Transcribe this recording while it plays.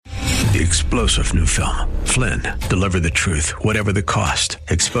the explosive new film, Flynn, deliver the truth, whatever the cost,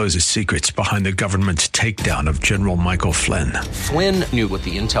 exposes secrets behind the government's takedown of General Michael Flynn. Flynn knew what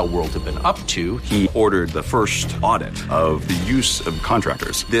the intel world had been up to. He ordered the first audit of the use of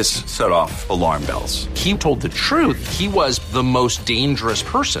contractors. This set off alarm bells. He told the truth. He was the most dangerous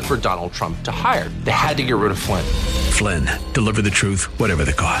person for Donald Trump to hire. They had to get rid of Flynn. Flynn, deliver the truth, whatever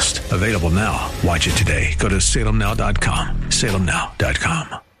the cost. Available now. Watch it today. Go to salemnow.com.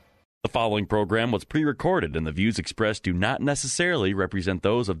 salemnow.com. The following program was pre-recorded, and the views expressed do not necessarily represent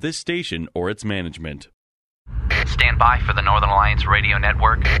those of this station or its management. Stand by for the Northern Alliance Radio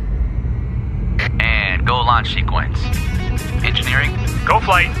Network. And go launch sequence. Engineering. Go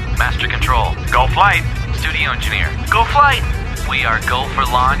flight. Master control. Go flight. Studio engineer. Go flight. We are go for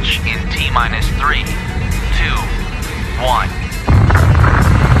launch in T-minus 3, 2, 1.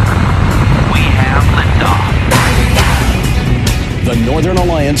 We have liftoff. The Northern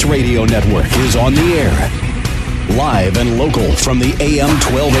Alliance Radio Network is on the air. Live and local from the AM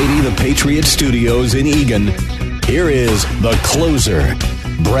 1280 The Patriot Studios in Eagan. Here is the closer,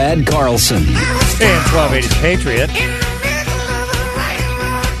 Brad Carlson. AM 1280 The Patriot.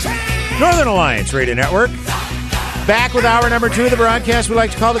 Northern Alliance Radio Network. Back with hour number 2 of the broadcast we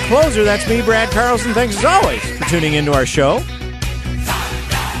like to call the closer. That's me, Brad Carlson. Thanks as always for tuning into our show.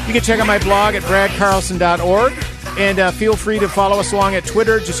 You can check out my blog at bradcarlson.org. And feel free to follow us along at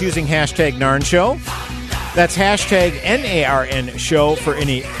Twitter just using hashtag NARN Show. That's hashtag NARN Show for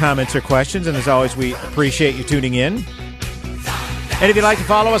any comments or questions. And as always, we appreciate you tuning in. And if you'd like to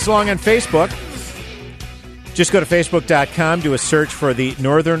follow us along on Facebook, just go to Facebook.com, do a search for the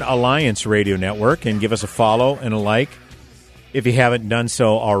Northern Alliance Radio Network, and give us a follow and a like if you haven't done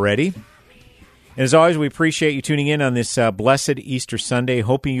so already. And as always, we appreciate you tuning in on this blessed Easter Sunday,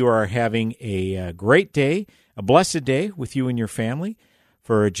 hoping you are having a great day, a blessed day with you and your family.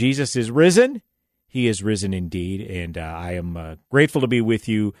 For Jesus is risen. He is risen indeed. And I am grateful to be with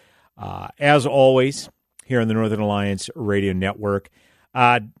you, as always, here on the Northern Alliance Radio Network.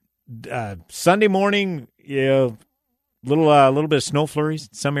 Sunday morning, little bit of snow flurries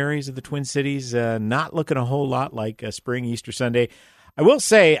in some areas of the Twin Cities. Not looking a whole lot like spring Easter Sunday. I will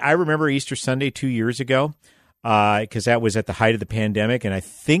say I remember Easter Sunday 2 years ago because that was at the height of the pandemic, and I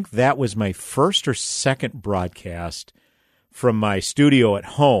think that was my first or second broadcast from my studio at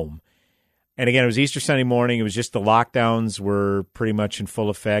home. And again, it was Easter Sunday morning. It was just the lockdowns were pretty much in full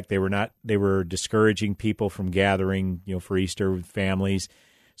effect. They were discouraging people from gathering, for Easter with families.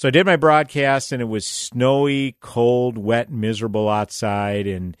 So I did my broadcast, and it was snowy, cold, wet, miserable outside,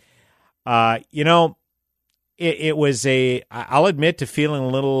 and It was I'll admit to feeling a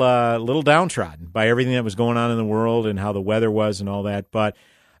little downtrodden by everything that was going on in the world and how the weather was and all that. But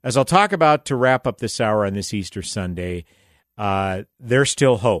as I'll talk about to wrap up this hour on this Easter Sunday, there's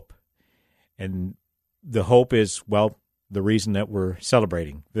still hope. And the hope is, the reason that we're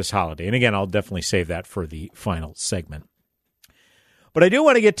celebrating this holiday. And again, I'll definitely save that for the final segment. But I do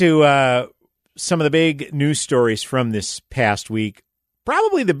want to get to some of the big news stories from this past week.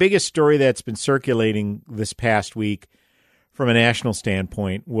 Probably the biggest story that's been circulating this past week from a national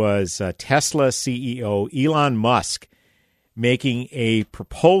standpoint was Tesla CEO Elon Musk making a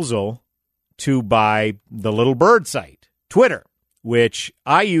proposal to buy the Little Bird site, Twitter, which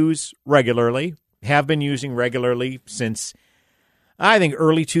I use regularly, have been using regularly since, I think,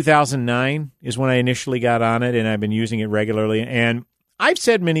 early 2009 is when I initially got on it, and I've been using it regularly. And I've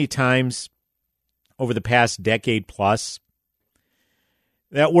said many times over the past decade plus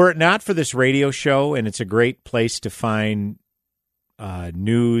that were it not for this radio show, and it's a great place to find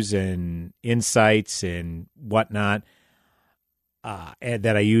news and insights and whatnot and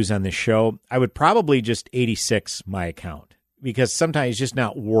that I use on this show, I would probably just 86 my account because sometimes it's just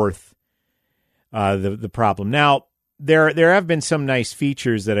not worth the problem. Now, there have been some nice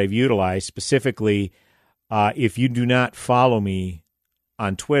features that I've utilized. Specifically, if you do not follow me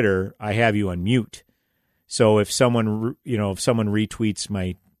on Twitter, I have you on mute. So if someone retweets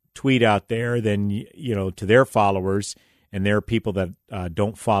my tweet out there, then, to their followers and their people that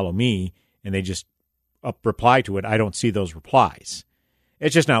don't follow me and they just reply to it, I don't see those replies.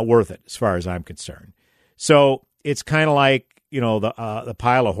 It's just not worth it as far as I'm concerned. So it's kind of like, the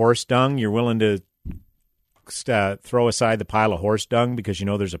pile of horse dung. You're willing to throw aside the pile of horse dung because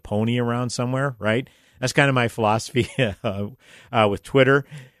there's a pony around somewhere, right? That's kind of my philosophy with Twitter.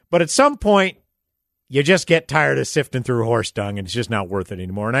 But at some point, you just get tired of sifting through horse dung, and it's just not worth it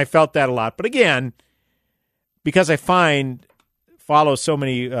anymore. And I felt that a lot. But again, because I follow so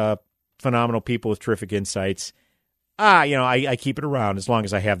many phenomenal people with terrific insights, I keep it around as long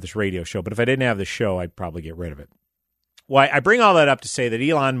as I have this radio show. But if I didn't have this show, I'd probably get rid of it. Well, I bring all that up to say that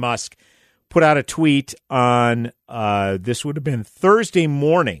Elon Musk put out a tweet on, this would have been Thursday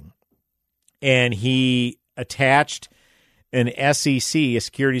morning, and he attached an SEC, a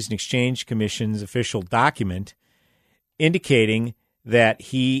Securities and Exchange Commission's official document, indicating that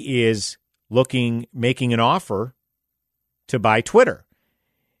he is making an offer to buy Twitter.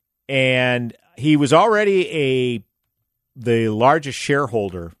 And he was already the largest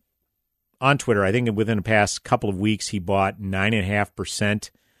shareholder on Twitter. I think within the past couple of weeks, he bought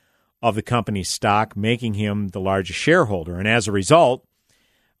 9.5% of the company's stock, making him the largest shareholder. And as a result,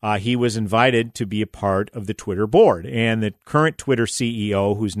 he was invited to be a part of the Twitter board. And the current Twitter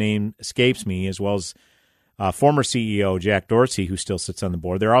CEO, whose name escapes me, as well as former CEO Jack Dorsey, who still sits on the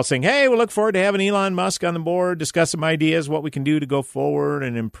board, they're all saying, hey, we look forward to having Elon Musk on the board, discuss some ideas, what we can do to go forward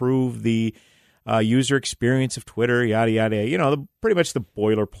and improve the user experience of Twitter, yada, yada. Pretty much the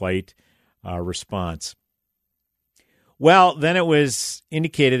boilerplate response. Well, then it was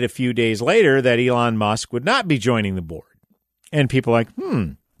indicated a few days later that Elon Musk would not be joining the board. And people are like,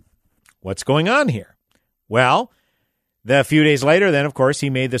 what's going on here? Well, a few days later, then, of course,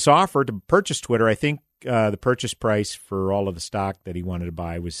 he made this offer to purchase Twitter. I think the purchase price for all of the stock that he wanted to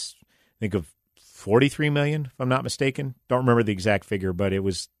buy was, I think, of $43 million, if I'm not mistaken. Don't remember the exact figure, but it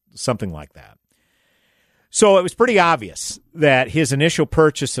was something like that. So it was pretty obvious that his initial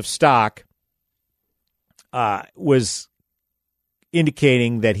purchase of stock was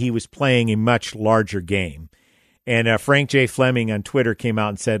indicating that he was playing a much larger game. And Frank J. Fleming on Twitter came out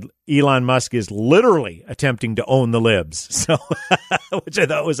and said, Elon Musk is literally attempting to own the libs. So, which I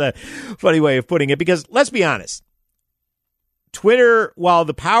thought was a funny way of putting it, because let's be honest, Twitter, while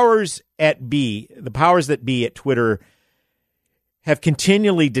the powers that be at Twitter have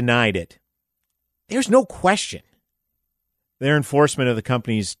continually denied it, there's no question their enforcement of the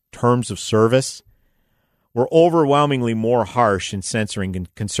company's terms of service were overwhelmingly more harsh in censoring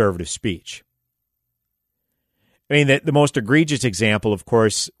conservative speech. I mean, the most egregious example, of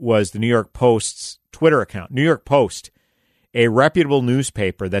course, was the New York Post's Twitter account. New York Post, a reputable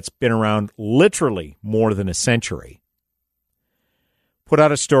newspaper that's been around literally more than a century, put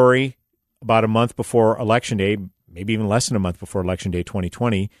out a story about a month before Election Day, maybe even less than a month before Election Day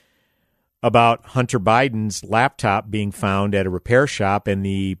 2020, about Hunter Biden's laptop being found at a repair shop and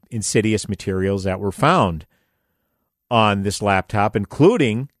the insidious materials that were found on this laptop,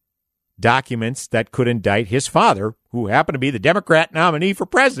 including documents that could indict his father, who happened to be the Democrat nominee for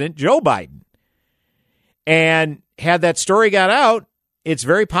president, Joe Biden. And had that story got out, it's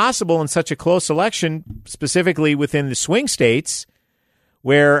very possible in such a close election, specifically within the swing states,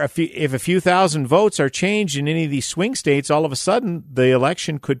 where if a few thousand votes are changed in any of these swing states, all of a sudden the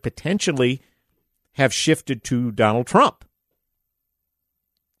election could potentially have shifted to Donald Trump.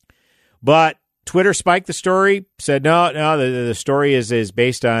 But Twitter spiked the story, said, no, the story is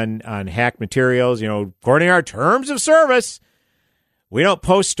based on hacked materials. According to our terms of service, we don't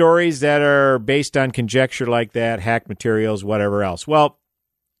post stories that are based on conjecture like that, hacked materials, whatever else. Well,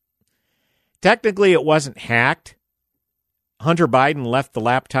 technically it wasn't hacked. Hunter Biden left the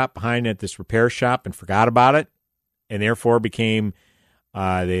laptop behind at this repair shop and forgot about it, and therefore became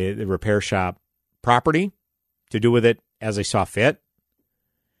the repair shop property to do with it as they saw fit.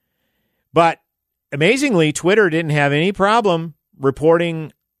 But amazingly, Twitter didn't have any problem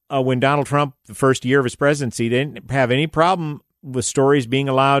reporting when Donald Trump, the first year of his presidency, didn't have any problem with stories being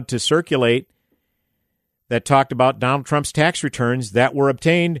allowed to circulate that talked about Donald Trump's tax returns that were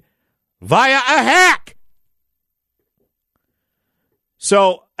obtained via a hack.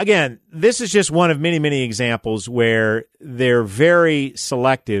 So, again, this is just one of many, many examples where they're very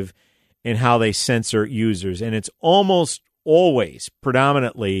selective in how they censor users, and it's almost always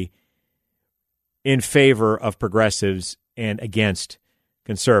predominantly in favor of progressives and against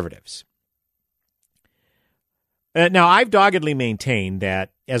conservatives. Now, I've doggedly maintained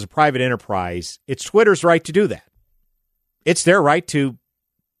that as a private enterprise, it's Twitter's right to do that. It's their right to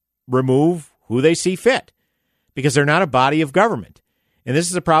remove who they see fit because they're not a body of government. And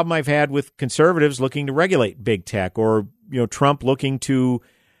this is a problem I've had with conservatives looking to regulate big tech, or Trump looking to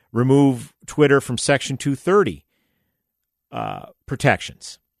remove Twitter from Section 230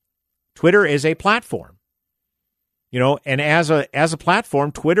 protections. Twitter is a platform, and as a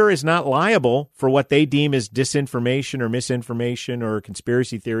platform, Twitter is not liable for what they deem as disinformation or misinformation or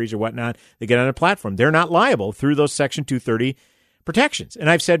conspiracy theories or whatnot they get on a platform. They're not liable through those Section 230 protections. And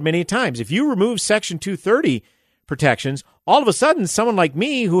I've said many times, if you remove Section 230 protections, all of a sudden someone like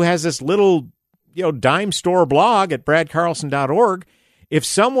me who has this little dime store blog at bradcarlson.org, if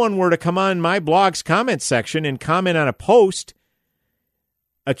someone were to come on my blog's comment section and comment on a post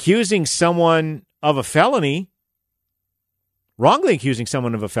accusing someone of a felony, wrongly accusing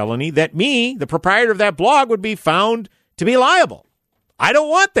someone of a felony, that me, the proprietor of that blog, would be found to be liable. I don't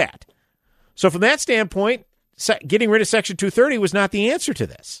want that. So from that standpoint, getting rid of Section 230 was not the answer to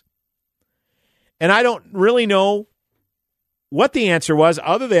this. And I don't really know what the answer was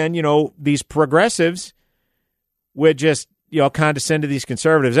other than, these progressives would just, condescend to these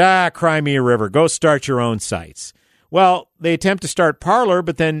conservatives. Cry me a river. Go start your own sites. Well, they attempt to start Parler,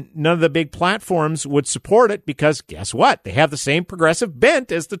 but then none of the big platforms would support it because guess what? They have the same progressive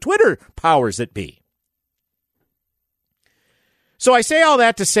bent as the Twitter powers that be. So I say all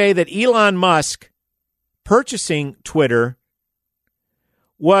that to say that Elon Musk purchasing Twitter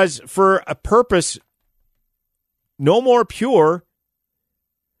was for a purpose no more pure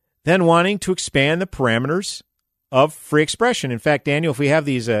than wanting to expand the parameters of free expression. In fact, Daniel, if we have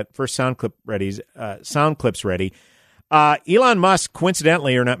these first sound clips ready, Elon Musk,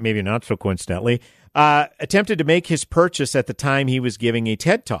 coincidentally, or not, maybe not so coincidentally, attempted to make his purchase at the time he was giving a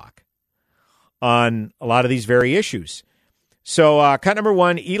TED Talk on a lot of these very issues. So, cut number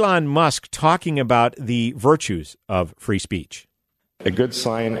one, Elon Musk talking about the virtues of free speech. A good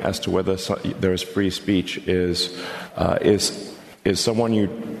sign as to whether there is free speech is someone you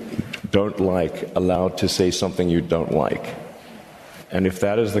don't like allowed to say something you don't like. And if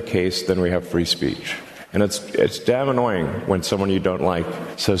that is the case, then we have free speech. And it's damn annoying when someone you don't like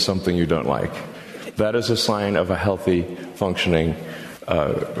says something you don't like. That is a sign of a healthy, functioning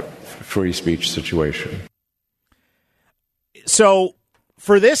free speech situation. So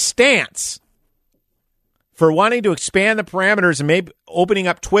for this stance, for wanting to expand the parameters and maybe opening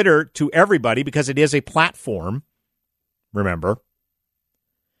up Twitter to everybody because it is a platform, remember,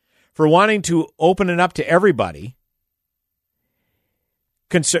 for wanting to open it up to everybody,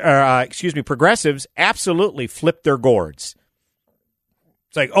 progressives absolutely flipped their gourds.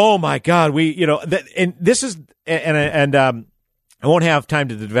 It's like, oh my God, and this is, and I won't have time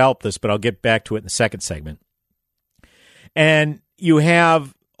to develop this, but I'll get back to it in the second segment. And you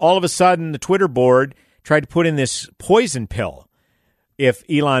have all of a sudden the Twitter board tried to put in this poison pill if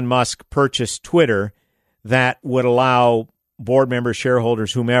Elon Musk purchased Twitter that would allow board members,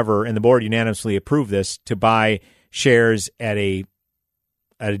 shareholders, whomever, and the board unanimously approved this, to buy shares at a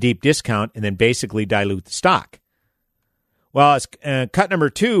deep discount and then basically dilute the stock. Well, it's cut number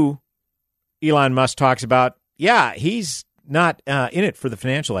two, Elon Musk talks about, he's not in it for the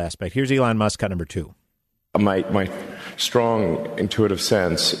financial aspect. Here's Elon Musk, cut number two. My strong intuitive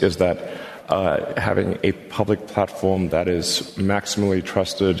sense is that having a public platform that is maximally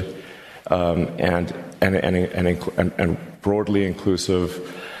trusted and broadly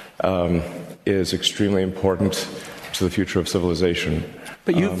inclusive is extremely important to the future of civilization.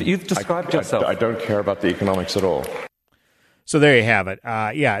 But you've described yourself. I don't care about the economics at all. So there you have it.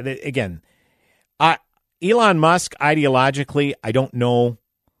 Again, Elon Musk, ideologically, I don't know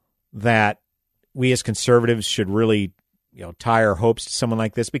that we as conservatives should really tie our hopes to someone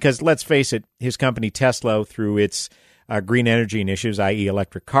like this, because let's face it, his company Tesla, through its green energy initiatives, i.e.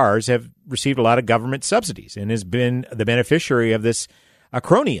 electric cars, have received a lot of government subsidies and has been the beneficiary of this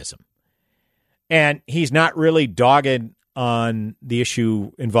cronyism. And he's not really dogged on the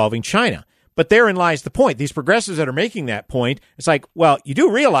issue involving China. But therein lies the point. These progressives that are making that point, it's like, well, you do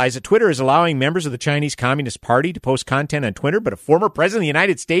realize that Twitter is allowing members of the Chinese Communist Party to post content on Twitter, but a former president of the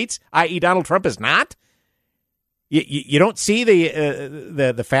United States, i.e. Donald Trump, is not? You don't see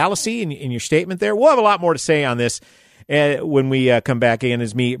the fallacy in your statement there? We'll have a lot more to say on this when we come back in.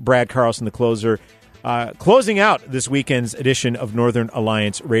 As me, Brad Carlson, the closer, closing out this weekend's edition of Northern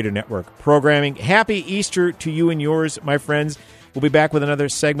Alliance Radio Network programming. Happy Easter to you and yours, my friends. We'll be back with another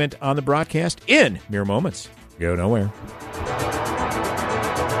segment on the broadcast in mere moments. Go nowhere.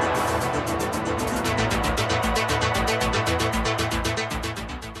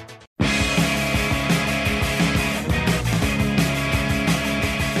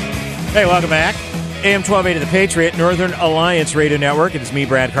 Hey, welcome back. AM 1280 The Patriot, Northern Alliance Radio Network. It is me,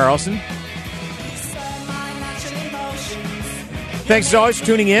 Brad Carlson. Thanks as always for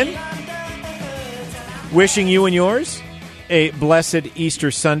tuning in. Wishing you and yours a blessed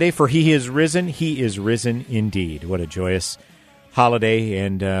Easter Sunday, for he is risen. He is risen indeed. What a joyous holiday,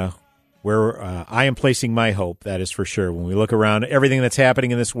 and where I am placing my hope, that is for sure. When we look around everything that's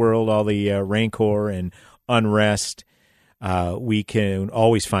happening in this world, all the rancor and unrest, we can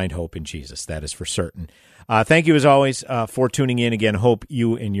always find hope in Jesus. That is for certain. Thank you, as always, for tuning in. Again, hope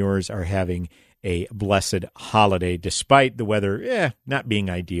you and yours are having a blessed holiday, despite the weather not being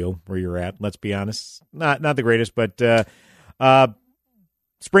ideal where you're at. Let's be honest. Not the greatest, but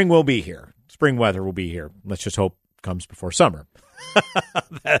spring will be here. Spring weather will be here. Let's just hope it comes before summer.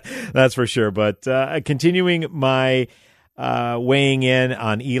 That's for sure. But continuing my weighing in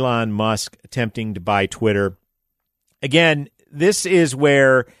on Elon Musk attempting to buy Twitter. Again, this is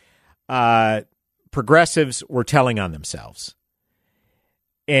where progressives were telling on themselves,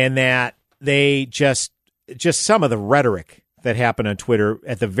 and that they just some of the rhetoric that happened on Twitter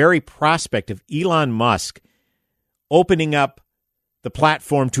at the very prospect of Elon Musk opening up the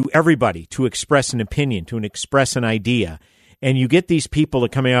platform to everybody to express an opinion, to express an idea. And you get these people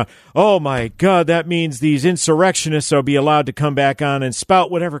that coming out, oh my God, that means these insurrectionists will be allowed to come back on and spout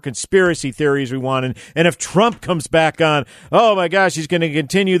whatever conspiracy theories we want. And if Trump comes back on, oh my gosh, he's going to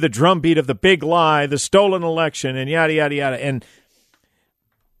continue the drumbeat of the big lie, the stolen election, and yada, yada, yada. And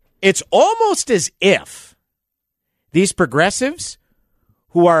it's almost as if these progressives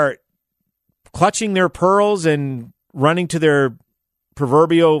who are clutching their pearls and running to their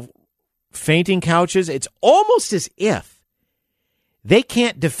proverbial fainting couches, it's almost as if they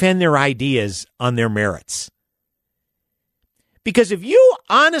can't defend their ideas on their merits. Because if you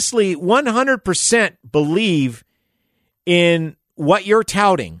honestly 100% believe in what you're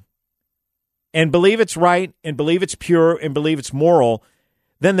touting and believe it's right and believe it's pure and believe it's moral,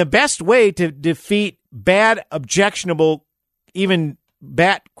 then the best way to defeat bad, objectionable, even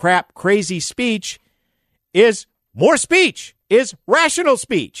bat crap, crazy speech is more speech, is rational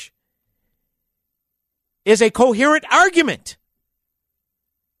speech, is a coherent argument.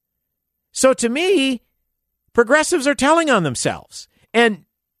 So to me, progressives are telling on themselves. And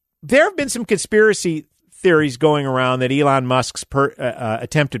there have been some conspiracy theories going around that Elon Musk's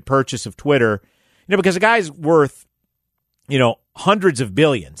attempted purchase of Twitter, because the guy's worth, hundreds of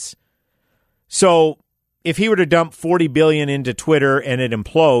billions. So if he were to dump $40 billion into Twitter and it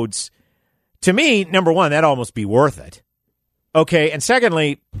implodes, to me, number one, that'd almost be worth it. Okay, and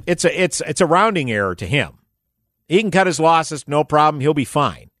secondly, it's a rounding error to him. He can cut his losses, no problem. He'll be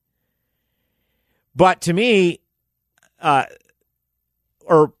fine. But to me,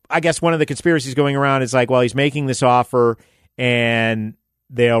 or I guess one of the conspiracies going around is like, well, he's making this offer and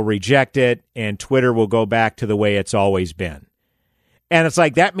they'll reject it and Twitter will go back to the way it's always been. And it's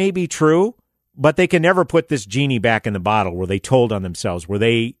like, that may be true, but they can never put this genie back in the bottle where they told on themselves, where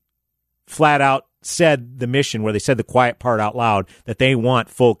they flat out said the mission, where they said the quiet part out loud, that they want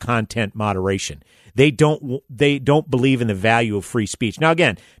full content moderation. They don't believe in the value of free speech. Now,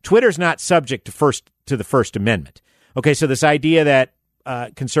 again, Twitter's not subject to the First Amendment. Okay, so this idea that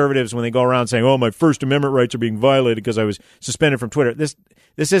conservatives, when they go around saying, "Oh, my First Amendment rights are being violated because I was suspended from Twitter," this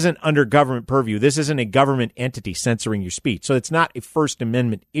isn't under government purview. This isn't a government entity censoring your speech, so it's not a First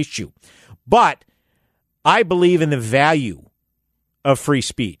Amendment issue. But I believe in the value of free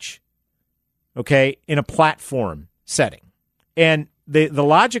speech. Okay, in a platform setting, and the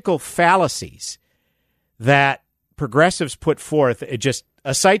logical fallacies that progressives put forth, it just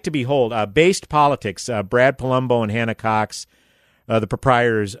a sight to behold. Based Politics, Brad Palumbo and Hannah Cox, the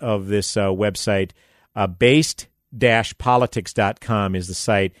proprietors of this website, based-politics.com is the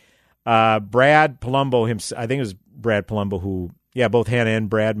site. Brad Palumbo, I think it was Brad Palumbo who, both Hannah and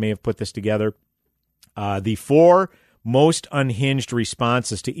Brad may have put this together. The 4 most unhinged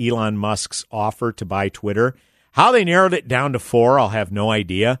responses to Elon Musk's offer to buy Twitter. How they narrowed it down to 4, I'll have no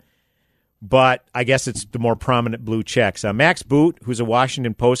idea. But I guess it's the more prominent blue checks. Max Boot, who's a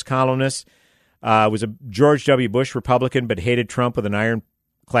Washington Post columnist, was a George W. Bush Republican, but hated Trump with an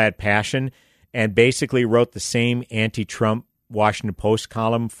ironclad passion, and basically wrote the same anti-Trump Washington Post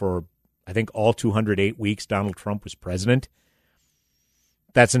column for, I think, all 208 weeks Donald Trump was president.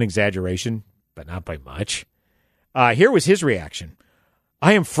 That's an exaggeration, but not by much. Here was his reaction.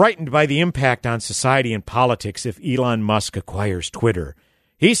 I am frightened by the impact on society and politics if Elon Musk acquires Twitter.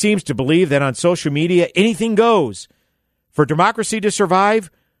 He seems to believe that on social media, anything goes. For democracy to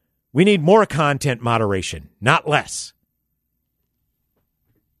survive, we need more content moderation, not less.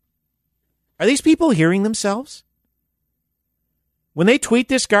 Are these people hearing themselves? When they tweet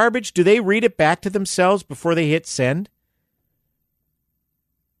this garbage, do they read it back to themselves before they hit send?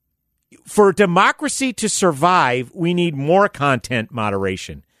 For democracy to survive, we need more content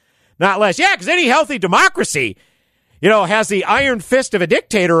moderation, not less. Yeah, because any healthy democracy, has the iron fist of a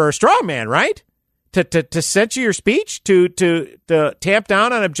dictator or a strongman, right? To censor your speech, to tamp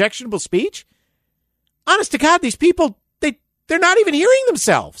down on objectionable speech. Honest to God, these people, they're not even hearing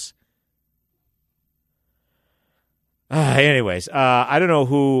themselves. Anyways, I don't know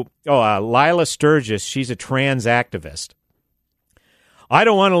who. Lila Sturgis, she's a trans activist. I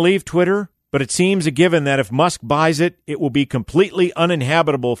don't want to leave Twitter, but it seems a given that if Musk buys it, it will be completely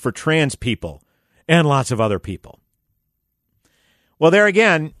uninhabitable for trans people and lots of other people. Well, there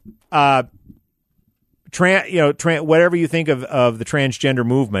again, whatever you think of the transgender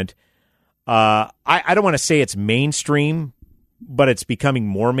movement, I don't want to say it's mainstream, but it's becoming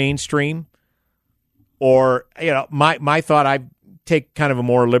more mainstream. Or, my thought, I take kind of a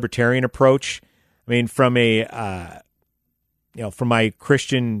more libertarian approach. I mean, from from my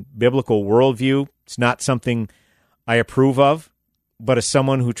Christian biblical worldview, it's not something I approve of. But as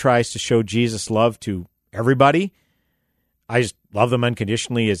someone who tries to show Jesus' love to everybody, I just love them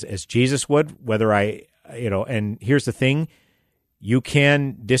unconditionally as Jesus would, whether and here's the thing, you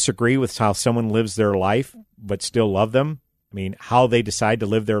can disagree with how someone lives their life, but still love them. I mean, how they decide to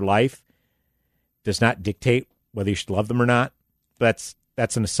live their life does not dictate whether you should love them or not. That's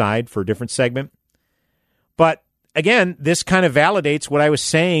an aside for a different segment. But again, this kind of validates what I was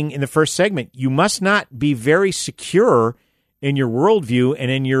saying in the first segment. You must not be very secure in your worldview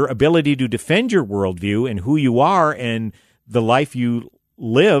and in your ability to defend your worldview and who you are and the life you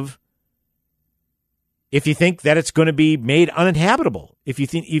live if you think that it's going to be made uninhabitable, if you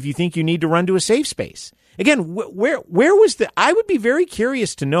think you need to run to a safe space. Again, where was I would be very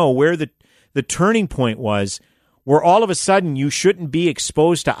curious to know where the turning point was where all of a sudden you shouldn't be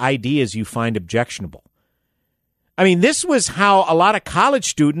exposed to ideas you find objectionable. I mean, this was how a lot of college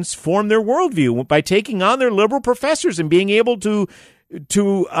students form their worldview, by taking on their liberal professors and being able to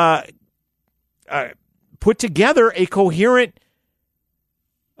put together a coherent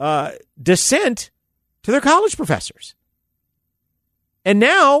dissent to their college professors. And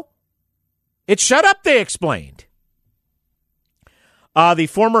now it's shut up, they explained. The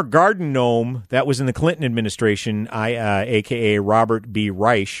former garden gnome that was in the Clinton administration, a.k.a. Robert B.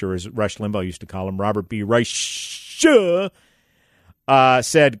 Reich, or as Rush Limbaugh used to call him, Robert B. Reich,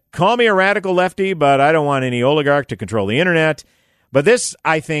 said, call me a radical lefty, but I don't want any oligarch to control the internet. But this,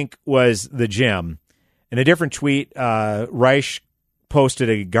 I think, was the gem. In a different tweet, Reich posted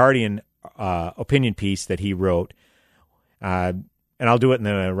a Guardian opinion piece that he wrote, and I'll do it in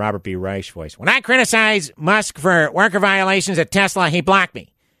the Robert B. Reich voice. When I criticize Musk for worker violations at Tesla, he blocked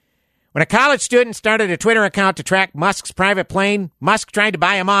me. When a college student started a Twitter account to track Musk's private plane, Musk tried to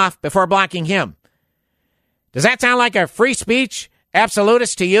buy him off before blocking him. Does that sound like a free speech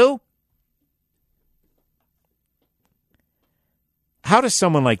absolutist to you? How does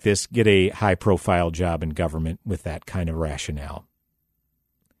someone like this get a high-profile job in government with that kind of rationale?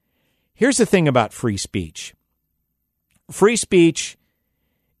 Here's the thing about free speech. Free speech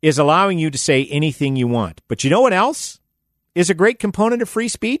is allowing you to say anything you want. But you know what else is a great component of free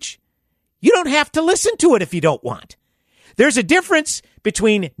speech? You don't have to listen to it if you don't want. There's a difference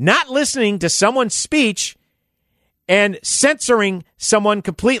between not listening to someone's speech and censoring someone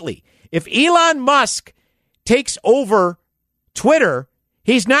completely. If Elon Musk takes over Twitter,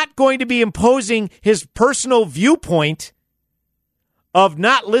 he's not going to be imposing his personal viewpoint of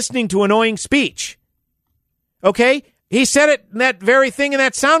not listening to annoying speech. Okay? He said it in that very thing in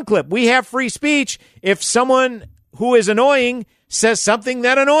that sound clip. We have free speech if someone who is annoying says something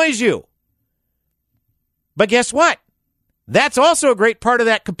that annoys you. But guess what? That's also a great part of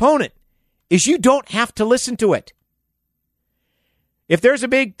that component, is you don't have to listen to it. If there's a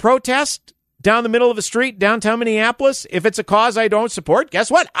big protest down the middle of the street, downtown Minneapolis, if it's a cause I don't support, guess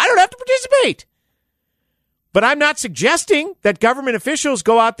what? I don't have to participate. But I'm not suggesting that government officials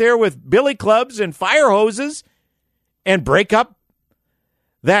go out there with billy clubs and fire hoses and break up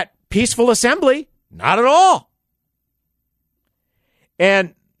that peaceful assembly. Not at all.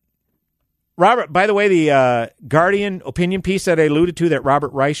 And Robert, by the way, the Guardian opinion piece that I alluded to that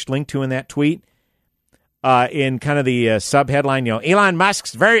Robert Reich linked to in that tweet, in kind of the sub-headline, Elon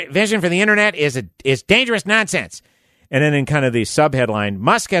Musk's vision for the internet is dangerous nonsense. And then in kind of the sub-headline,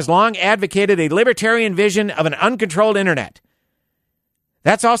 Musk has long advocated a libertarian vision of an uncontrolled internet.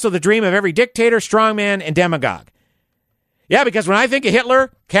 That's also the dream of every dictator, strongman, and demagogue. Yeah, because when I think of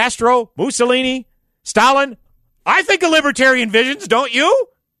Hitler, Castro, Mussolini, Stalin, I think of libertarian visions, don't you?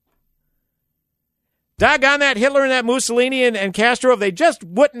 Doggone that Hitler and that Mussolini and Castro, if they just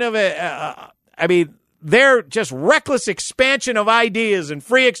wouldn't have, they're just reckless expansion of ideas and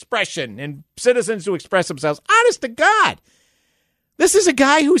free expression and citizens to express themselves. Honest to God. This is a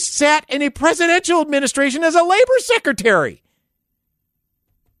guy who sat in a presidential administration as a labor secretary.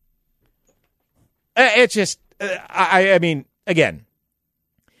 It's just, again,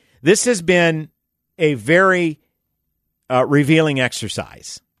 this has been a very revealing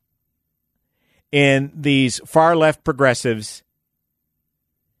exercise in these far left progressives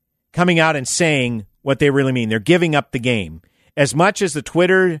coming out and saying what they really mean. They're giving up the game. As much as the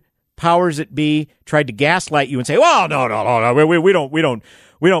Twitter powers that be tried to gaslight you and say, well, no,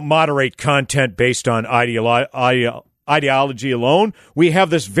 we don't moderate content based on ideology alone. We have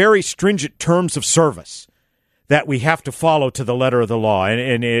this very stringent terms of service that we have to follow to the letter of the law,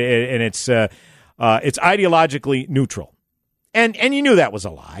 and it's ideologically neutral. And you knew that was a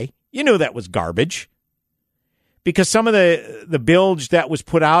lie. You knew that was garbage. Because some of the bilge that was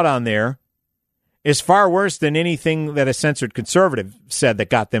put out on there is far worse than anything that a censored conservative said that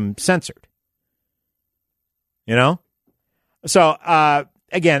got them censored. You know? So,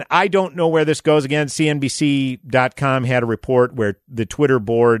 again, I don't know where this goes. Again, CNBC.com had a report where the Twitter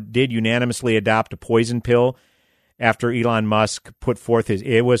board did unanimously adopt a poison pill after Elon Musk put forth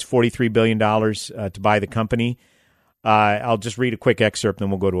it was $43 billion to buy the company. I'll just read a quick excerpt, then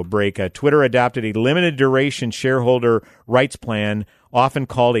we'll go to a break. Twitter adopted a limited duration shareholder rights plan, often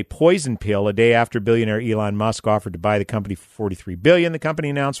called a poison pill, a day after billionaire Elon Musk offered to buy the company for $43 billion. The company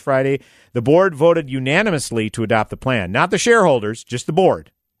announced Friday. The board voted unanimously to adopt the plan. Not the shareholders, just the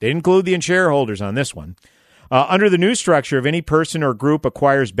board. They didn't include the shareholders on this one. Under the new structure, if any person or group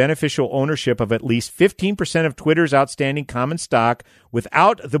acquires beneficial ownership of at least 15% of Twitter's outstanding common stock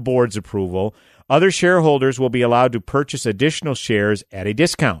without the board's approval, other shareholders will be allowed to purchase additional shares at a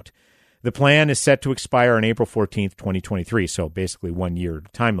discount. The plan is set to expire on April 14th, 2023, so basically 1 year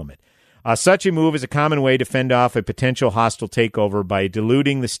time limit. Such a move is a common way to fend off a potential hostile takeover by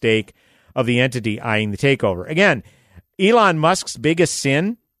diluting the stake of the entity eyeing the takeover. Again, Elon Musk's biggest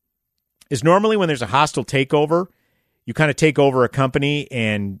sin is normally when there's a hostile takeover, you kind of take over a company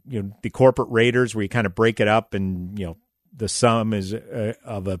and the corporate raiders where you kind of break it up and the sum is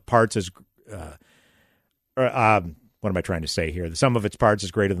of the parts is what am I trying to say here? The sum of its parts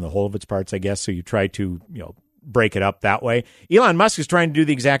is greater than the whole of its parts, I guess. So you try to break it up that way. Elon Musk is trying to do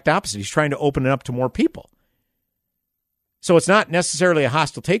the exact opposite. He's trying to open it up to more people. So it's not necessarily a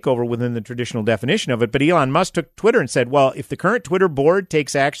hostile takeover within the traditional definition of it, but Elon Musk took Twitter and said, well, if the current Twitter board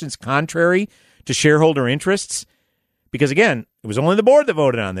takes actions contrary to shareholder interests, because again, it was only the board that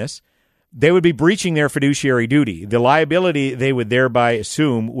voted on this, they would be breaching their fiduciary duty. The liability they would thereby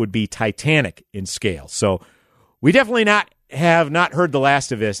assume would be titanic in scale. So we definitely have not heard the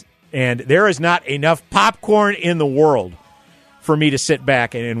last of this, and there is not enough popcorn in the world for me to sit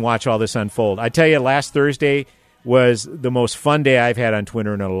back and watch all this unfold. I tell you, last Thursday was the most fun day I've had on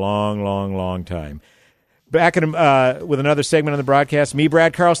Twitter in a long, long, long time. Back with another segment on the broadcast, me,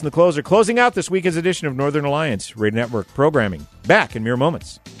 Brad Carlson, the closer, closing out this weekend's edition of Northern Alliance Radio Network programming. Back in mere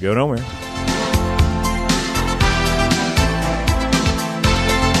moments. Go nowhere.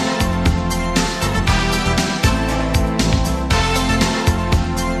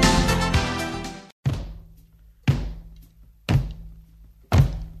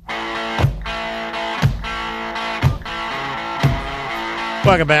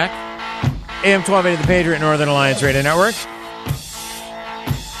 Welcome back. AM 1280 The Patriot, Northern Alliance Radio Network.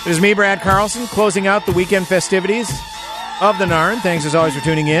 It is me, Brad Carlson, closing out the weekend festivities of the NARN. Thanks as always for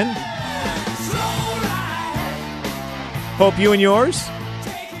tuning in. Hope you and yours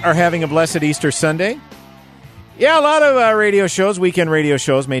are having a blessed Easter Sunday. Yeah, a lot of radio shows, weekend radio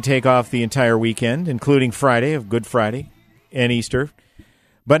shows, may take off the entire weekend, including Friday of Good Friday and Easter.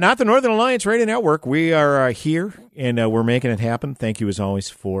 But not the Northern Alliance Radio Network. We are here, and we're making it happen. Thank you, as always,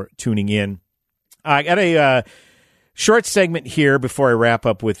 for tuning in. I got a short segment here before I wrap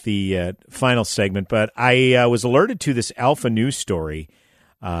up with the final segment, but I was alerted to this Alpha News story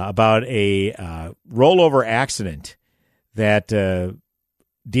about a rollover accident that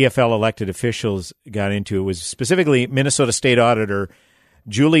DFL elected officials got into. It was specifically Minnesota State Auditor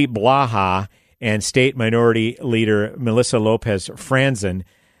Julie Blaha and State Minority Leader Melissa Lopez Franzen.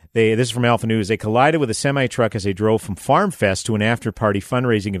 This is from Alpha News. They collided with a semi-truck as they drove from Farm Fest to an after-party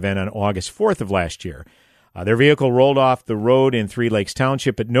fundraising event on August 4th of last year. Their vehicle rolled off the road in Three Lakes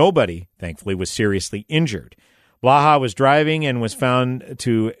Township, but nobody, thankfully, was seriously injured. Blaha was driving and was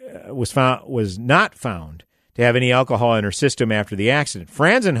not found to have any alcohol in her system after the accident.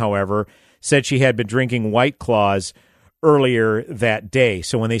 Franzen, however, said she had been drinking White Claws earlier that day.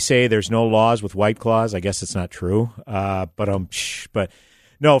 So when they say there's no laws with White Claws, I guess it's not true. But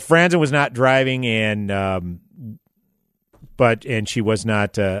no, Franzen was not driving, and she was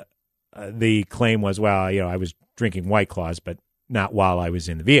not. The claim was, well, I was drinking White Claws, but not while I was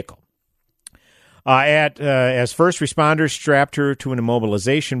in the vehicle. As first responders strapped her to an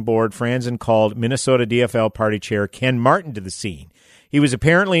immobilization board, Franzen called Minnesota DFL Party Chair Ken Martin to the scene. He was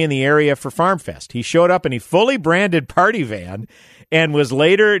apparently in the area for Farm Fest. He showed up in a fully branded party van and was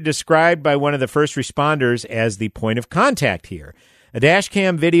later described by one of the first responders as the point of contact here. A dash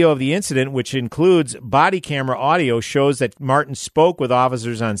cam video of the incident, which includes body camera audio, shows that Martin spoke with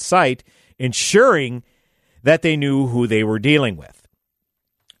officers on site, ensuring that they knew who they were dealing with.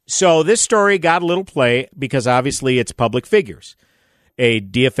 So this story got a little play because obviously it's public figures. A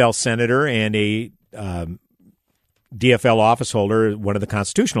DFL senator and a DFL office holder, one of the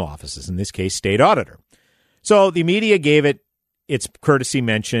constitutional offices, in this case, state auditor. So the media gave it its courtesy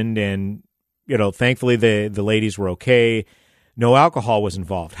mentioned, and, thankfully the ladies were okay. No alcohol was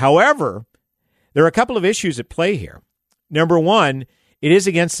involved. However, there are a couple of issues at play here. Number one, it is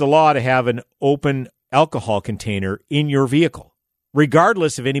against the law to have an open alcohol container in your vehicle,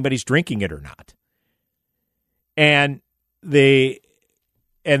 regardless if anybody's drinking it or not. And that's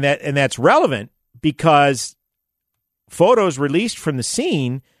relevant because photos released from the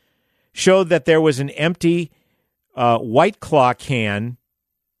scene showed that there was an empty White Claw can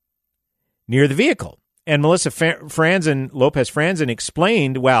near the vehicle. And Melissa Lopez Franzen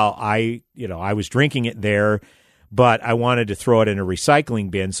explained, well, I was drinking it there, but I wanted to throw it in a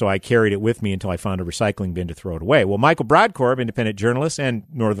recycling bin, so I carried it with me until I found a recycling bin to throw it away. Well, Michael Brodkorb, independent journalist and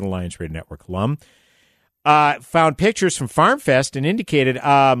Northern Alliance Radio Network alum, found pictures from Farm Fest and indicated,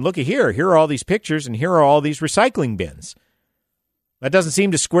 looky here. Here are all these pictures, and here are all these recycling bins. That doesn't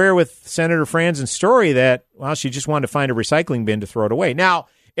seem to square with Senator Franzen's story that, well, she just wanted to find a recycling bin to throw it away. Now,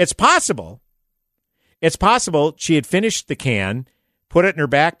 it's possible she had finished the can, put it in her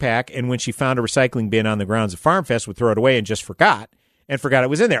backpack, and when she found a recycling bin on the grounds of Farm Fest, would throw it away and just forgot it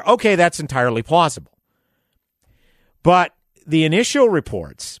was in there. Okay, that's entirely plausible. But the initial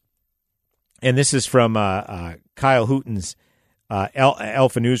reports, and this is from Kyle Hooten's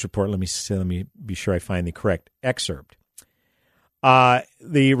Alpha News report. Let me be sure I find the correct excerpt.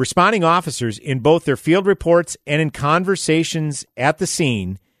 The responding officers, in both their field reports and in conversations at the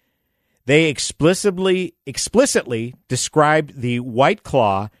scene, they explicitly described the White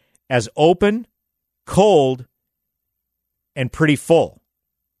Claw as open, cold, and pretty full.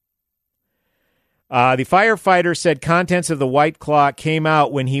 The firefighter said contents of the White Claw came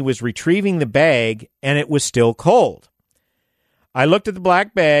out when he was retrieving the bag, and it was still cold. I looked at the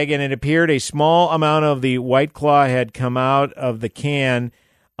black bag, and it appeared a small amount of the White Claw had come out of the can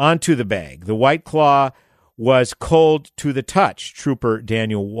onto the bag. The White Claw was cold to the touch, Trooper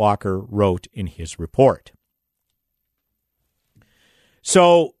Daniel Walker wrote in his report.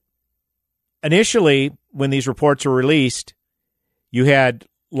 So initially, when these reports were released, you had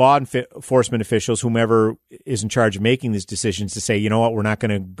law enforcement officials, whomever is in charge of making these decisions, to say, you know what, we're not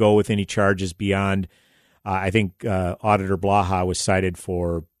going to go with any charges beyond, I think Auditor Blaha was cited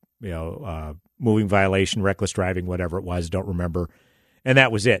for, moving violation, reckless driving, whatever it was, don't remember. And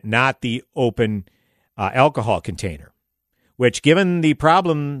that was it, not the open alcohol container, which, given the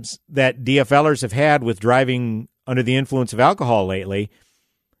problems that DFLers have had with driving under the influence of alcohol lately,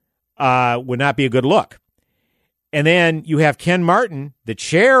 would not be a good look. And then you have Ken Martin, the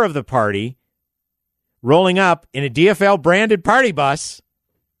chair of the party, rolling up in a DFL-branded party bus.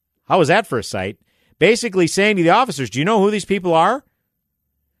 How was that for a sight? Basically saying to the officers, do you know who these people are?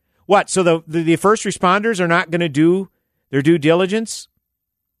 What, so the first responders are not going to do their due diligence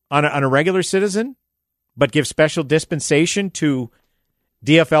on a regular citizen, but give special dispensation to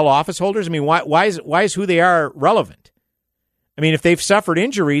DFL office holders? I mean, why is who they are relevant? I mean, if they've suffered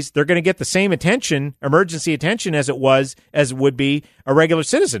injuries, they're going to get the same attention, emergency attention, as would be a regular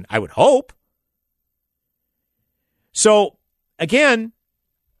citizen, I would hope. So, again,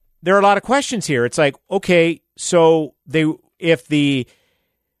 there are a lot of questions here. It's like, okay, so if the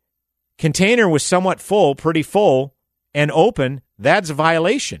container was somewhat full, pretty full, and open, that's a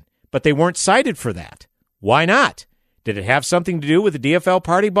violation. But they weren't cited for that. Why not? Did it have something to do with the DFL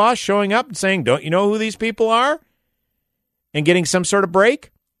party boss showing up and saying, don't you know who these people are? And getting some sort of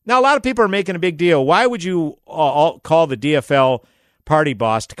break? Now, a lot of people are making a big deal. Why would you call the DFL party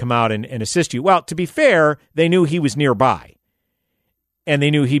boss to come out and assist you? Well, to be fair, they knew he was nearby. And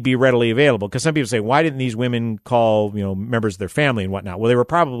they knew he'd be readily available. Because some people say, why didn't these women call, members of their family and whatnot? Well, they were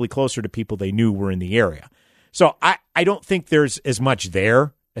probably closer to people they knew were in the area. So I don't think there's as much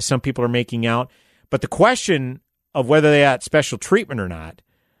there as some people are making out. But the question of whether they got special treatment or not,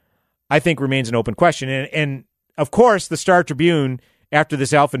 I think remains an open question. And of course, the Star Tribune, after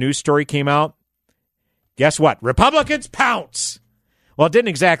this Alpha News story came out, guess what? Republicans pounce. Well, it didn't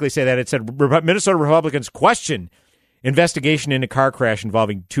exactly say that. It said Minnesota Republicans question investigation into car crash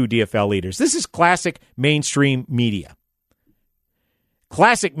involving 2 DFL leaders. This is classic mainstream media.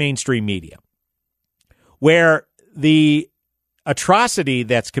 Classic mainstream media, where the atrocity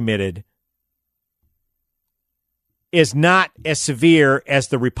that's committed is not as severe as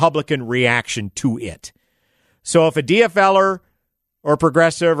the Republican reaction to it. So if a DFLer or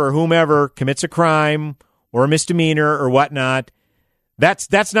progressive or whomever commits a crime or a misdemeanor or whatnot,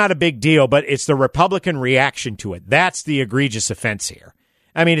 that's not a big deal, but it's the Republican reaction to it. That's the egregious offense here.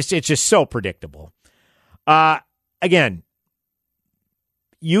 I mean, it's just so predictable. Again,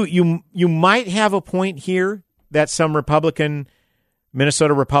 you might have a point here that some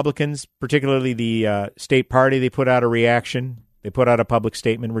Minnesota Republicans, particularly the state party, they put out a reaction. They put out a public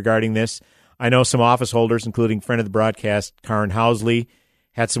statement regarding this. I know some office holders, including friend of the broadcast, Karen Housley,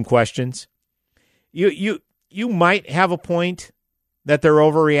 had some questions. You might have a point that they're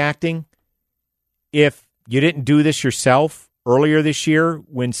overreacting if you didn't do this yourself earlier this year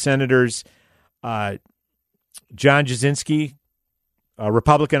when Senators John Jasinski, a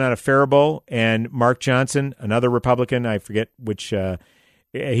Republican out of Faribault, and Mark Johnson, another Republican, I forget which, I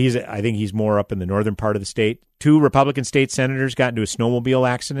think he's more up in the northern part of the state. 2 Republican state senators got into a snowmobile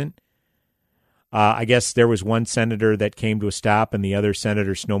accident. I guess there was one senator that came to a stop, and the other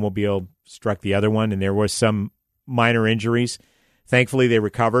senator's snowmobile struck the other one, and there was some minor injuries. Thankfully, they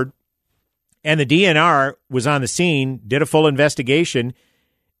recovered. And the DNR was on the scene, did a full investigation,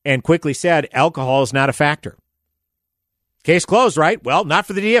 and quickly said alcohol is not a factor. Case closed, right? Well, not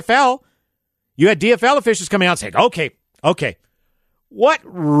for the DFL. You had DFL officials coming out saying, okay, what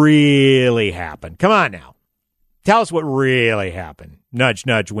really happened? Come on now. Tell us what really happened. Nudge,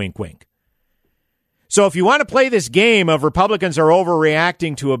 nudge, wink, wink. So if you want to play this game of Republicans are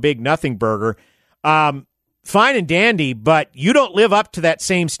overreacting to a big nothing burger, fine and dandy, but you don't live up to that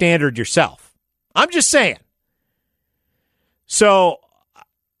same standard yourself. I'm just saying. So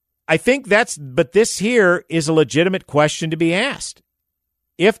I think but this here is a legitimate question to be asked.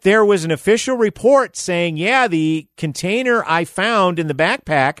 If there was an official report saying, yeah, the container I found in the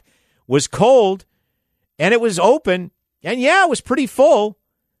backpack was cold and it was open, and yeah, it was pretty full,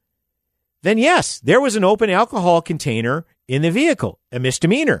 then yes, there was an open alcohol container in the vehicle, a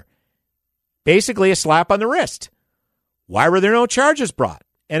misdemeanor. Basically a slap on the wrist. Why were there no charges brought?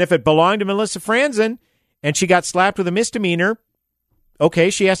 And if it belonged to Melissa Franzen and she got slapped with a misdemeanor, okay,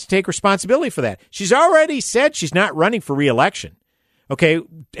 she has to take responsibility for that. She's already said she's not running for re-election. Okay,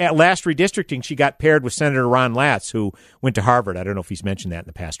 at last redistricting, she got paired with Senator Ron Latz, who went to Harvard. I don't know if he's mentioned that in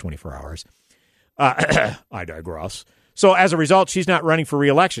the past 24 hours. I digress. So as a result, she's not running for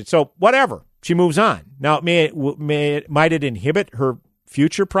re-election. So whatever, she moves on. Now, might it inhibit her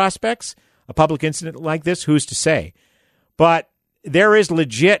future prospects? A public incident like this, who's to say? But there is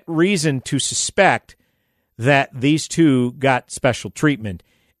legit reason to suspect that these two got special treatment,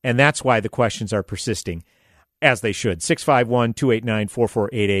 and that's why the questions are persisting, as they should.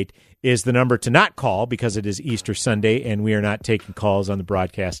 651-289-4488 is the number to not call because it is Easter Sunday, and we are not taking calls on the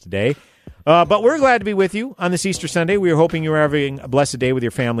broadcast today. But we're glad to be with you on this Easter Sunday. We are hoping you're having a blessed day with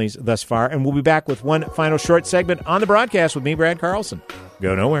your families thus far, and we'll be back with one final short segment on the broadcast with me, Brad Carlson.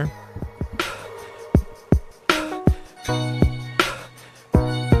 Go nowhere.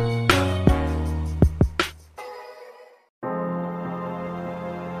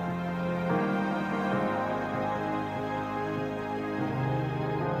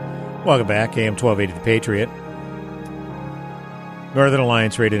 Welcome back, AM 1280 The Patriot. Northern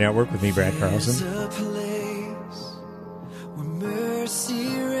Alliance Radio Network with me, Brad Carlson.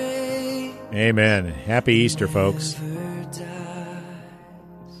 Amen. Happy Easter, folks.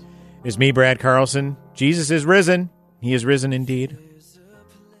 It's me, Brad Carlson. Jesus is risen. He is risen indeed.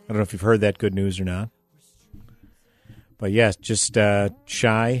 I don't know if you've heard that good news or not. But yes, just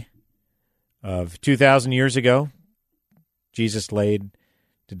shy of 2,000 years ago, Jesus laid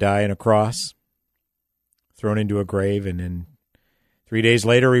to die on a cross, thrown into a grave, and then 3 days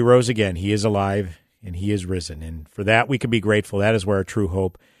later he rose again. He is alive and he is risen. And for that we can be grateful. That is where our true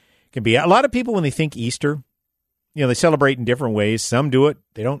hope can be. A lot of people, when they think Easter, they celebrate in different ways. Some do it.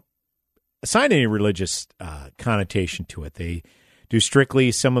 They don't assign any religious connotation to it. They do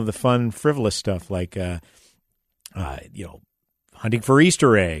strictly some of the fun, frivolous stuff like, hunting for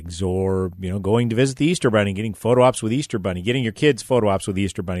Easter eggs, or, going to visit the Easter Bunny, getting photo ops with Easter Bunny, getting your kids photo ops with the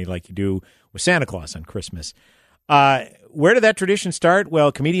Easter Bunny like you do with Santa Claus on Christmas. Where did that tradition start?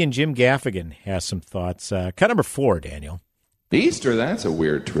 Well, comedian Jim Gaffigan has some thoughts. Cut number 4, Daniel. Easter, that's a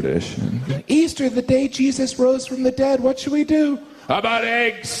weird tradition. Easter, the day Jesus rose from the dead, what should we do? How about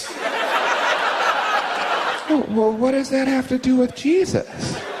eggs? Oh, well, what does that have to do with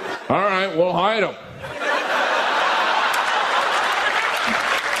Jesus? All right, we'll hide them.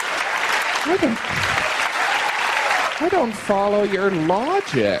 I don't follow your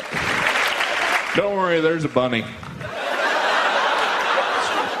logic. Don't worry, there's a bunny.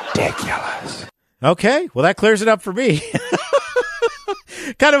 It's ridiculous. Okay, well, that clears it up for me.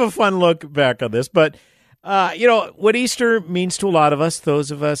 Kind of a fun look back on this. But, what Easter means to a lot of us,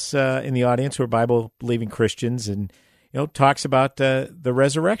 those of us in the audience who are Bible-believing Christians, and, talks about the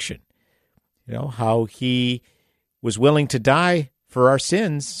resurrection. How he was willing to die for our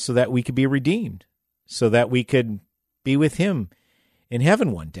sins so that we could be redeemed, so that we could be with him in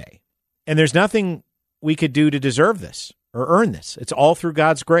heaven one day. And there's nothing we could do to deserve this or earn this. It's all through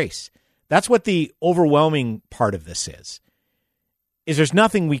God's grace. That's what the overwhelming part of this is there's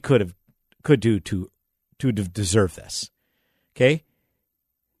nothing we could do to deserve this. Okay?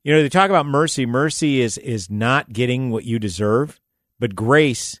 You know, they talk about mercy. Mercy is not getting what you deserve, but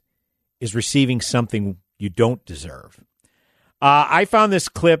grace is receiving something you don't deserve. I found this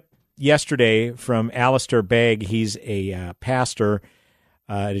clip yesterday from Alistair Begg. He's a pastor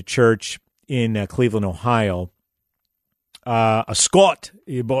at a church in Cleveland, Ohio. A Scot,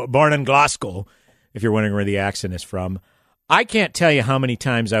 born in Glasgow, if you're wondering where the accent is from. I can't tell you how many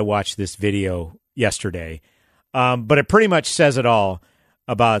times I watched this video yesterday, but it pretty much says it all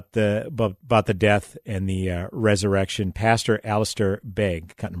about the death and the resurrection. Pastor Alistair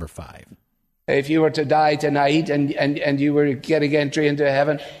Begg, cut number 5. If you were to die tonight and you were getting entry into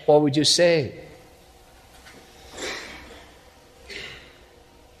heaven, what would you say?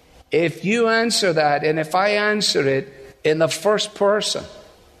 If you answer that, and if I answer it in the first person,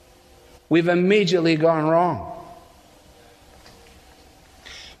 we've immediately gone wrong.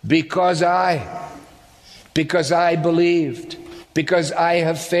 Because I believed, because I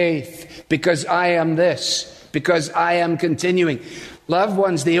have faith, because I am this, because I am continuing. Loved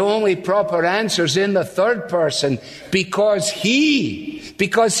ones, the only proper answer is in the third person, because he.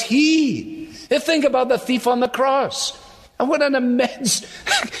 Think about the thief on the cross. And what an immense,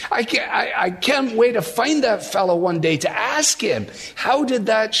 I can't wait to find that fellow one day to ask him, how did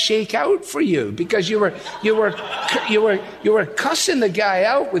that shake out for you? Because you were cussing the guy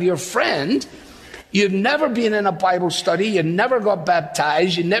out with your friend. You've never been in a Bible study. You never got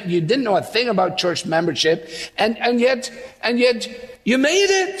baptized. You didn't know a thing about church membership. And yet you made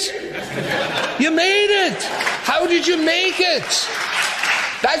it. You made it. How did you make it?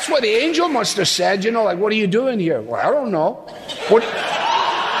 That's what the angel must have said, like, what are you doing here? Well, I don't know.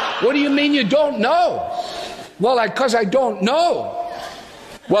 What do you mean you don't know? Well, because I don't know.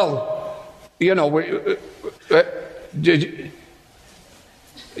 Well,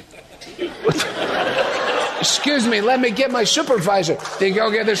 excuse me, let me get my supervisor. They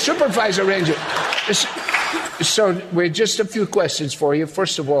go get the supervisor ranger. So, just a few questions for you.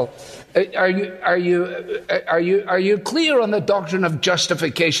 First of all, are you clear on the doctrine of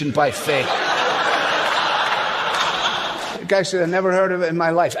justification by faith? The guy said, I never heard of it in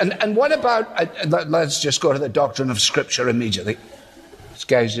my life. And what about, let's just go to the doctrine of Scripture immediately. This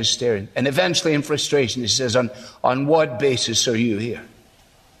guy's just staring. And eventually, in frustration, he says, on what basis are you here?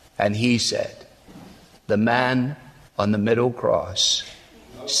 And he said, the man on the middle cross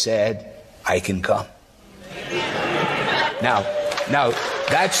said, I can come. Now,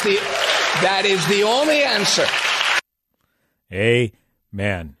 that is the only answer.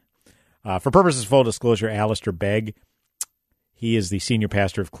 Amen. For purposes of full disclosure, Alistair Begg, he is the senior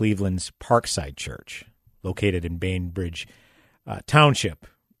pastor of Cleveland's Parkside Church, located in Bainbridge Township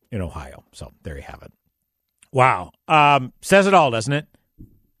in Ohio. So there you have it. Wow. Says it all, doesn't it?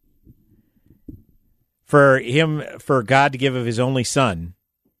 For God to give of his only son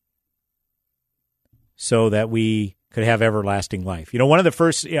so that we could have everlasting life. One of the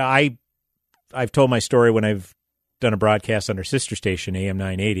first, I've told my story when I've done a broadcast on our sister station, AM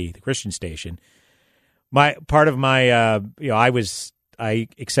 980, the Christian station. I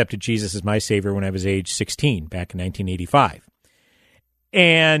accepted Jesus as my Savior when I was age 16, back in 1985.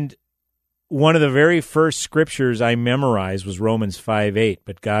 And one of the very first scriptures I memorized was Romans 5:8.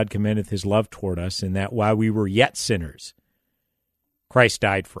 But God commendeth his love toward us in that while we were yet sinners, Christ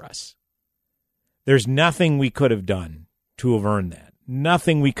died for us. There's nothing we could have done to have earned that.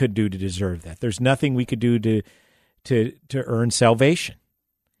 Nothing we could do to deserve that. There's nothing we could do to earn salvation.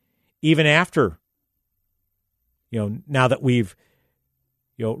 Even after, now that we've,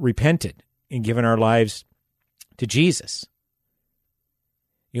 repented and given our lives to Jesus,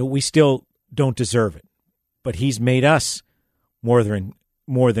 we still don't deserve it. But he's made us more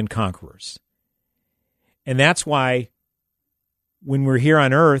than conquerors. And that's why when we're here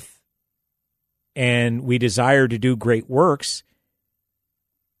on earth and we desire to do great works,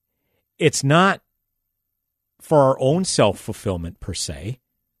 it's not for our own self-fulfillment per se.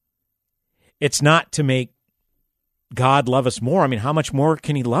 It's not to make God love us more. I mean, how much more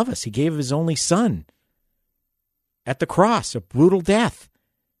can he love us? He gave his only son at the cross, a brutal death.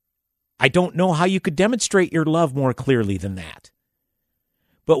 I don't know how you could demonstrate your love more clearly than that.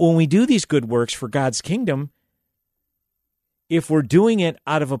 But when we do these good works for God's kingdom, if we're doing it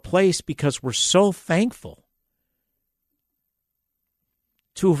out of a place because we're so thankful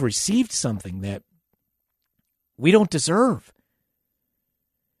to have received something that we don't deserve,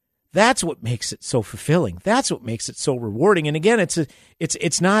 that's what makes it so fulfilling. That's what makes it so rewarding. And again,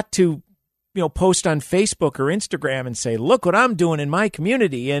 it's not to post on Facebook or Instagram and say, look what I'm doing in my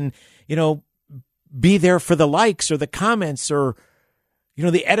community, and, be there for the likes or the comments or,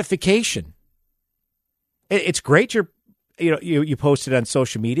 the edification. It's great you posted on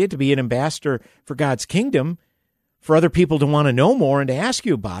social media to be an ambassador for God's kingdom, for other people to want to know more and to ask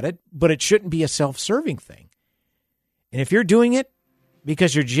you about it, but it shouldn't be a self-serving thing. And if you're doing it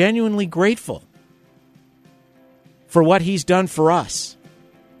because you're genuinely grateful for what he's done for us,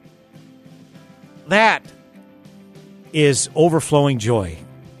 that is overflowing joy,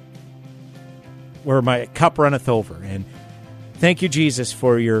 where my cup runneth over. And thank you, Jesus,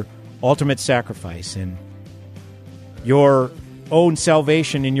 for your ultimate sacrifice and your own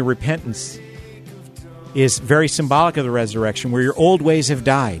salvation and your repentance is very symbolic of the resurrection, where your old ways have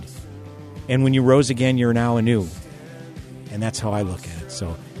died. And when you rose again, you're now anew. And that's how I look at it.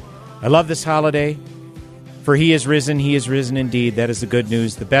 So I love this holiday. For he is risen indeed. That is the good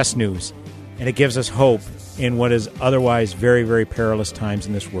news, the best news. And it gives us hope in what is otherwise very, very perilous times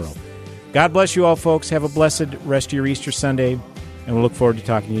in this world. God bless you all, folks. Have a blessed rest of your Easter Sunday. And we'll look forward to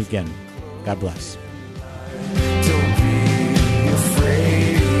talking to you again. God bless.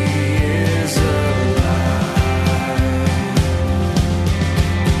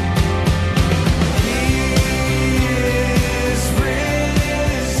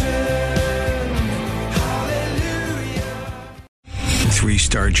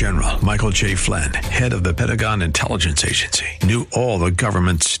 Three-star General Michael J. Flynn, head of the Pentagon Intelligence Agency, knew all the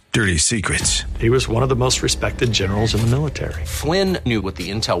government's dirty secrets. He was one of the most respected generals in the military. Flynn knew what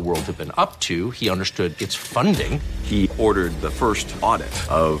the intel world had been up to. He understood its funding. He ordered the first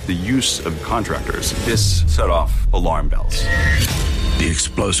audit of the use of contractors. This set off alarm bells. The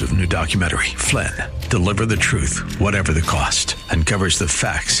explosive new documentary, Flynn, Deliver the Truth, Whatever the Cost, uncovers the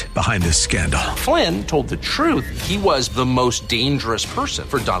facts behind this scandal. Flynn told the truth. He was the most dangerous person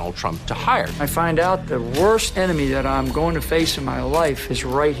for Donald Trump to hire. I find out the worst enemy that I'm going to face in my life is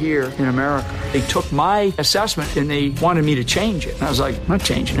right here in America. They took my assessment and they wanted me to change it. And I was like, I'm not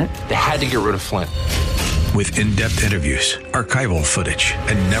changing it. They had to get rid of Flynn. With in-depth interviews, archival footage,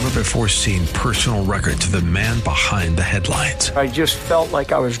 and never-before-seen personal records of the man behind the headlines. I just felt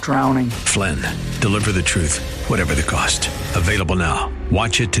like I was drowning. Flynn, Deliver the Truth, Whatever the Cost. Available now.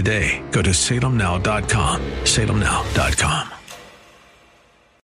 Watch it today. Go to salemnow.com. salemnow.com.